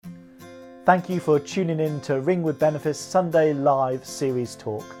Thank you for tuning in to Ringwood Benefice Sunday Live Series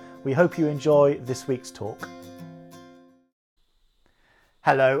Talk. We hope you enjoy this week's talk.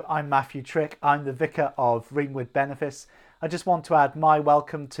 Hello, I'm Matthew Trick. I'm the Vicar of Ringwood Benefice. I just want to add my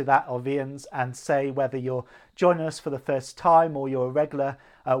welcome to that of Ian's and say whether you're joining us for the first time or you're a regular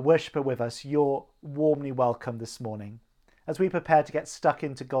worshipper with us, you're warmly welcome this morning. As we prepare to get stuck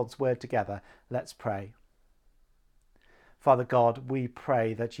into God's Word together, let's pray. Father God, we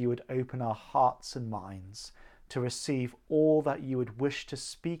pray that you would open our hearts and minds to receive all that you would wish to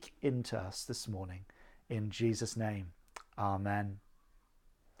speak into us this morning. In Jesus' name, Amen.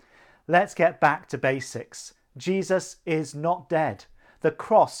 Let's get back to basics. Jesus is not dead. The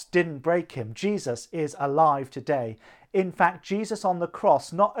cross didn't break him. Jesus is alive today. In fact, Jesus on the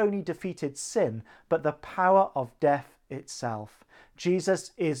cross not only defeated sin, but the power of death itself.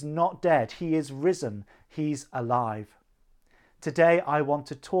 Jesus is not dead. He is risen. He's alive. Today, I want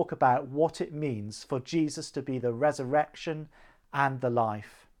to talk about what it means for Jesus to be the resurrection and the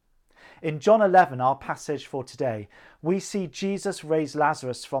life. In John 11, our passage for today, we see Jesus raise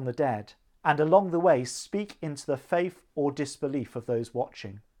Lazarus from the dead and along the way speak into the faith or disbelief of those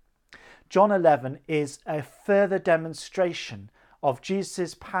watching. John 11 is a further demonstration of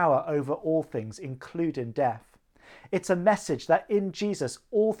Jesus' power over all things, including death. It's a message that in Jesus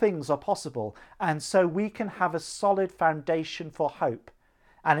all things are possible, and so we can have a solid foundation for hope.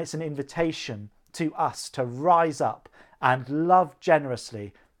 And it's an invitation to us to rise up and love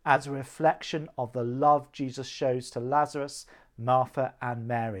generously as a reflection of the love Jesus shows to Lazarus, Martha and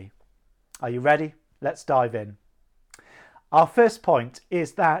Mary. Are you ready? Let's dive in. Our first point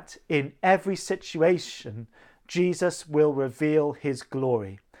is that in every situation, Jesus will reveal his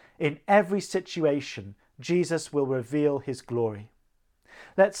glory. In every situation, Jesus will reveal his glory.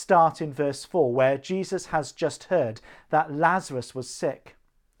 Let's start in verse 4, where Jesus has just heard that Lazarus was sick.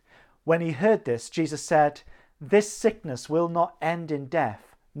 When he heard this, Jesus said, "This sickness will not end in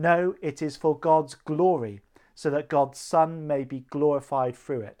death. No, it is for God's glory, so that God's Son may be glorified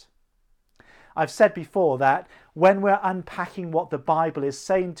through it." I've said before that when we're unpacking what the Bible is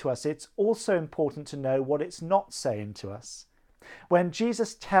saying to us, it's also important to know what it's not saying to us. When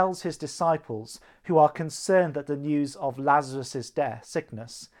Jesus tells his disciples, who are concerned at the news of Lazarus'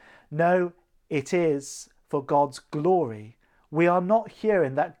 sickness, no, it is for God's glory, we are not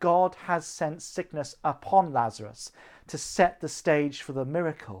hearing that God has sent sickness upon Lazarus to set the stage for the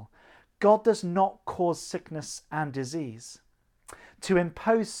miracle. God does not cause sickness and disease. To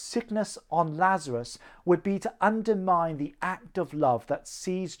impose sickness on Lazarus would be to undermine the act of love that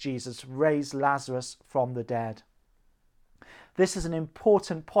sees Jesus raise Lazarus from the dead. This is an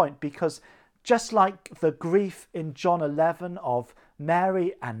important point because just like the grief in John 11 of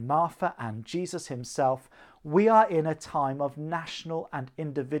Mary and Martha and Jesus himself, we are in a time of national and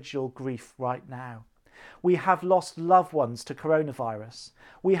individual grief right now. We have lost loved ones to coronavirus.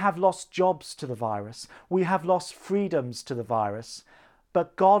 We have lost jobs to the virus. We have lost freedoms to the virus.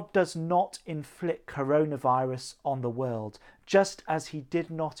 But God does not inflict coronavirus on the world, just as he did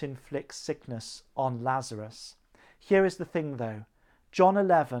not inflict sickness on Lazarus. Here is the thing though, John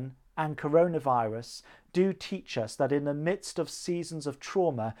 11 and coronavirus do teach us that in the midst of seasons of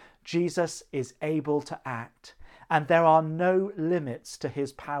trauma, Jesus is able to act, and there are no limits to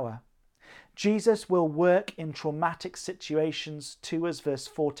his power. Jesus will work in traumatic situations to, as verse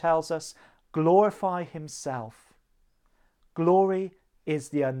 4 tells us, glorify himself. Glory is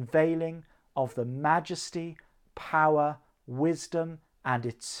the unveiling of the majesty, power, wisdom, and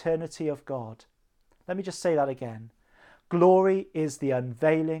eternity of God. Let me just say that again. Glory is the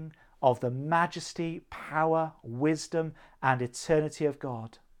unveiling of the majesty, power, wisdom, and eternity of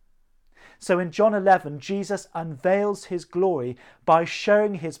God. So in John 11, Jesus unveils his glory by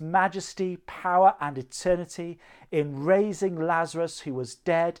showing his majesty, power, and eternity in raising Lazarus, who was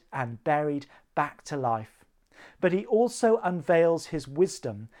dead and buried, back to life. But he also unveils his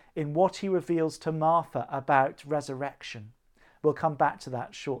wisdom in what he reveals to Martha about resurrection. We'll come back to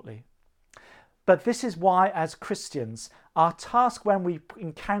that shortly. But this is why, as Christians, our task when we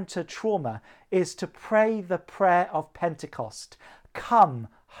encounter trauma is to pray the prayer of Pentecost. Come,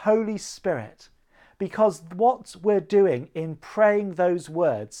 Holy Spirit. Because what we're doing in praying those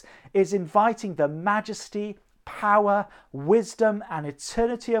words is inviting the majesty, power, wisdom, and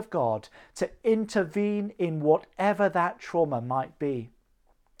eternity of God to intervene in whatever that trauma might be.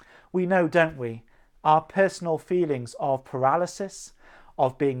 We know, don't we, our personal feelings of paralysis,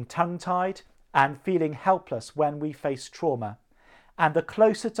 of being tongue-tied, and feeling helpless when we face trauma. And the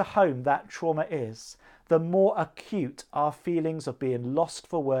closer to home that trauma is, the more acute our feelings of being lost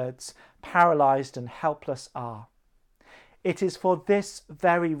for words, paralysed and helpless are. It is for this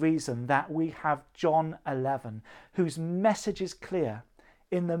very reason that we have John 11, whose message is clear.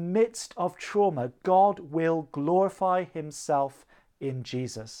 In the midst of trauma, God will glorify himself in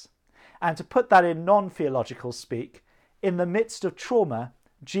Jesus. And to put that in non-theological speak, in the midst of trauma,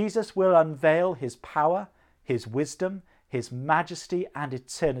 Jesus will unveil his power, his wisdom, his majesty and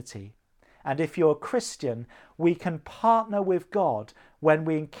eternity. And if you're a Christian, we can partner with God when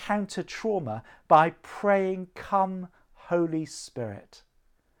we encounter trauma by praying, "Come, Holy Spirit."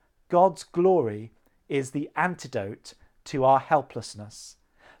 God's glory is the antidote to our helplessness.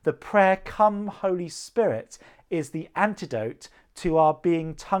 The prayer, "Come, Holy Spirit," is the antidote to our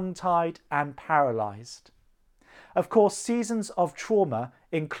being tongue-tied and paralyzed. Of course, seasons of trauma,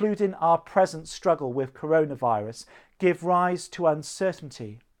 including our present struggle with coronavirus, give rise to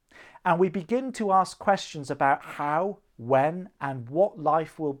uncertainty. And we begin to ask questions about how, when, and what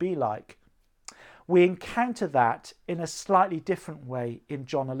life will be like. We encounter that in a slightly different way in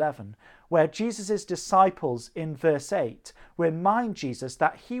John 11, where Jesus' disciples in verse 8 remind Jesus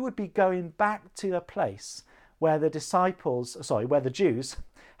that he would be going back to a place where the Jews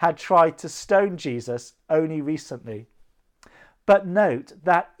had tried to stone Jesus only recently. But note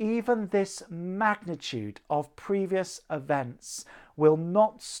that even this magnitude of previous events will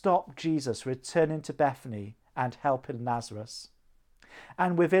not stop Jesus returning to Bethany and helping Lazarus.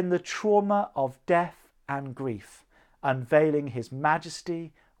 And within the trauma of death and grief, unveiling his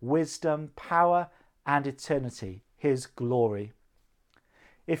majesty, wisdom, power, and eternity, his glory.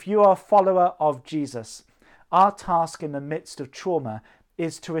 If you are a follower of Jesus, our task in the midst of trauma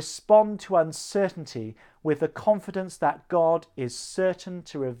is to respond to uncertainty with the confidence that God is certain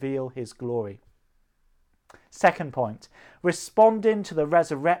to reveal his glory. Second point, responding to the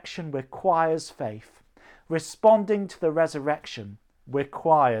resurrection requires faith. Responding to the resurrection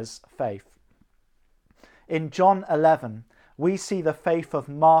requires faith. In John 11, we see the faith of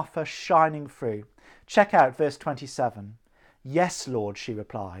Martha shining through. Check out verse 27. "Yes, Lord," she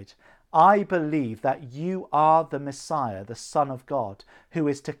replied, "I believe that you are the Messiah, the Son of God, who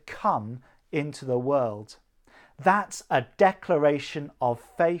is to come into the world." That's a declaration of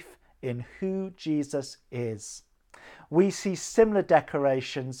faith in who Jesus is. We see similar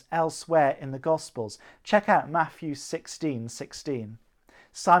declarations elsewhere in the Gospels. Check out Matthew 16:16.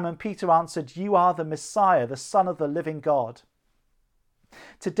 Simon Peter answered, "You are the Messiah, the Son of the living God."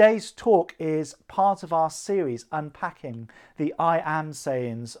 Today's talk is part of our series unpacking the I am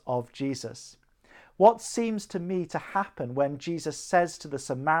sayings of Jesus. What seems to me to happen when Jesus says to the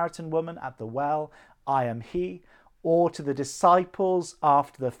Samaritan woman at the well, "I am he," or to the disciples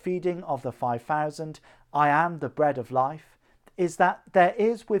after the feeding of the 5,000, "I am the bread of life," is that there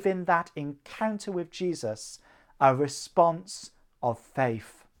is within that encounter with Jesus a response of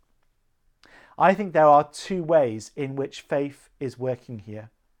faith. I think there are two ways in which faith is working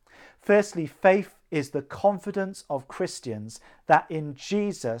here. Firstly, faith is the confidence of Christians that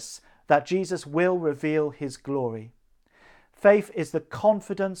Jesus will reveal his glory. Faith is the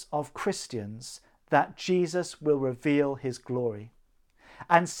confidence of Christians that Jesus will reveal his glory.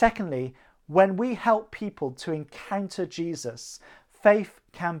 And secondly, when we help people to encounter Jesus, faith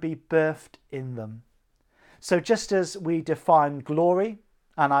can be birthed in them. So just as we define glory,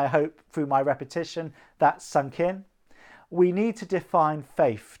 and I hope through my repetition that's sunk in, we need to define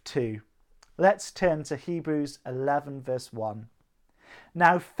faith too. Let's turn to Hebrews 11 verse 1.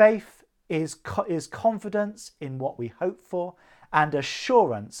 Now faith is confidence in what we hope for and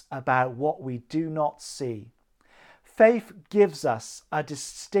assurance about what we do not see. Faith gives us a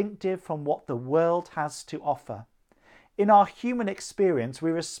distinctive from what the world has to offer. In our human experience,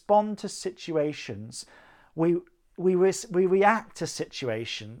 we respond to situations, we react to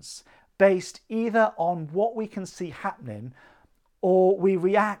situations based either on what we can see happening or we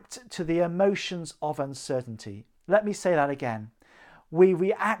react to the emotions of uncertainty. Let me say that again. We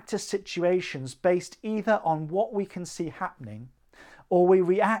react to situations based either on what we can see happening or we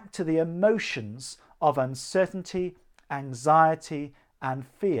react to the emotions of uncertainty, anxiety, and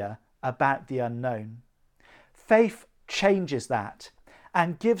fear about the unknown. Faith changes that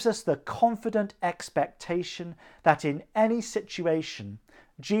and gives us the confident expectation that in any situation,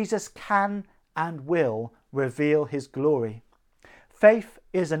 Jesus can and will reveal his glory. Faith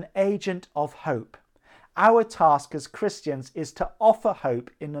is an agent of hope. Our task as Christians is to offer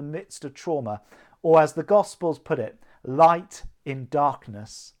hope in the midst of trauma, or as the Gospels put it, light in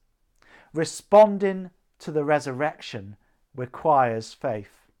darkness. Responding to the resurrection requires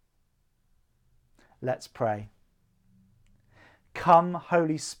faith. Let's pray. Come,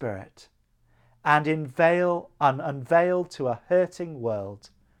 Holy Spirit, and unveil to a hurting world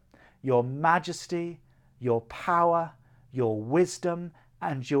your majesty, your power, your wisdom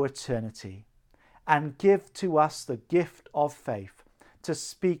and your eternity, and give to us the gift of faith to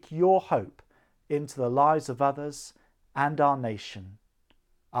speak your hope into the lives of others and our nation.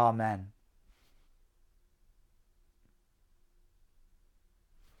 Amen.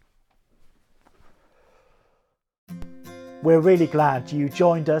 We're really glad you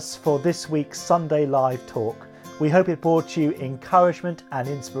joined us for this week's Sunday Live talk. We hope it brought you encouragement and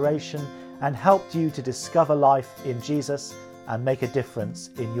inspiration and helped you to discover life in Jesus and make a difference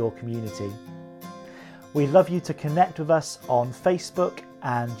in your community. We'd love you to connect with us on Facebook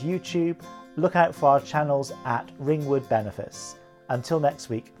and YouTube. Look out for our channels at Ringwood Benefice. Until next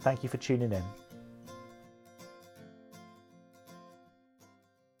week, thank you for tuning in.